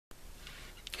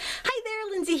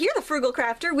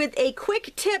Frugalcrafter with a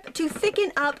quick tip to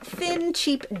thicken up thin,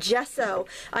 cheap gesso.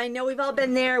 I know we've all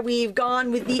been there. We've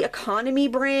gone with the economy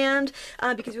brand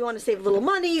because we want to save a little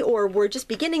money, or we're just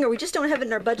beginning, or we just don't have it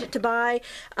in our budget to buy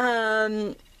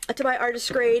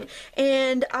artist grade.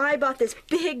 And I bought this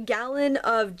big gallon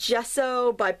of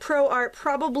gesso by Pro Art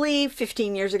probably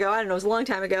 15 years ago. I don't know, it was a long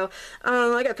time ago.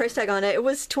 I got a price tag on it. It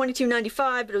was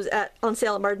 $22.95, but it was on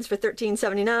sale at Martin's for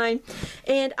 $13.79.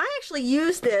 And I actually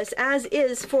used this as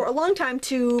is for a long time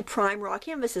to prime raw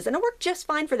canvases, and it worked just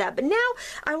fine for that. But now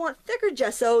I want thicker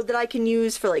gesso that I can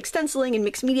use for like stenciling and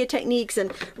mixed media techniques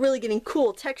and really getting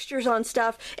cool textures on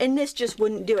stuff, and this just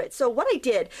wouldn't do it. So what I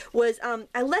did was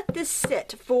I let this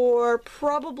sit for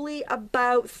probably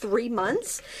about 3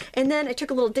 months, and then I took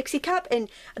a little Dixie cup, and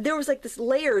there was like this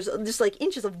layers, just like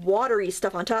inches of watery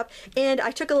stuff on top, and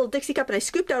I took a little Dixie cup and I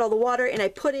scooped out all the water and I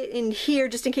put it in here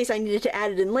just in case I needed to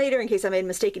add it in later, in case I made a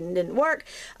mistake and it didn't work.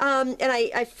 And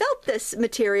I felt this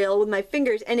material with my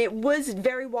fingers, and it was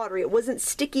very watery. It wasn't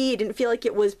sticky. It didn't feel like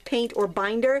it was paint or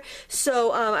binder,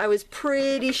 so I was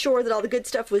pretty sure that all the good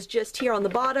stuff was just here on the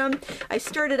bottom. I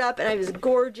stirred it up and I have this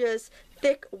gorgeous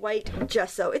thick white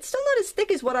gesso. It's still not as thick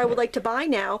as what I would like to buy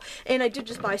now, and I did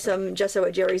just buy some gesso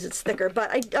at Jerry's. It's thicker, but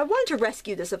I wanted to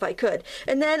rescue this if I could.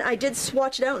 And then I did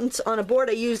swatch it out, and on a board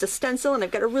I used a stencil, and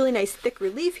I've got a really nice thick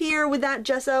relief here with that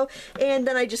gesso, and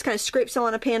then I just kind of scraped some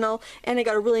on a panel, and I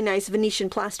got a really nice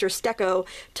Venetian plaster stucco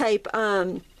type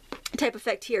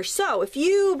effect here. So if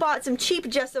you bought some cheap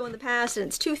gesso in the past and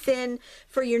it's too thin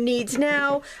for your needs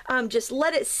now, just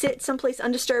let it sit someplace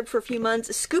undisturbed for a few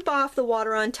months. Scoop off the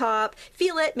water on top,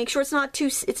 feel it, make sure it's not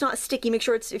sticky, make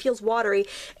sure it feels watery,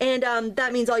 and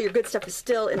that means all your good stuff is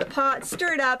still in the pot.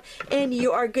 Stir it up and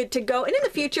you are good to go. And in the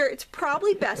future, it's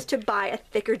probably best to buy a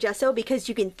thicker gesso because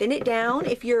you can thin it down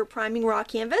if you're priming raw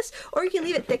canvas, or you can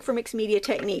leave it thick for mixed media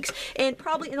techniques, and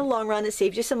probably in the long run it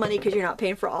saves you some money because you're not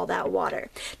paying for all that water.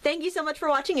 Thank you so much for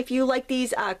watching. If you like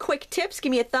these quick tips,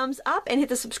 give me a thumbs up and hit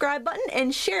the subscribe button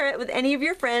and share it with any of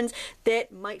your friends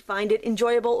that might find it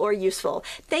enjoyable or useful.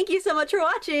 Thank you so much for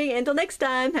watching. Until next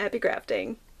time, happy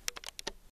crafting.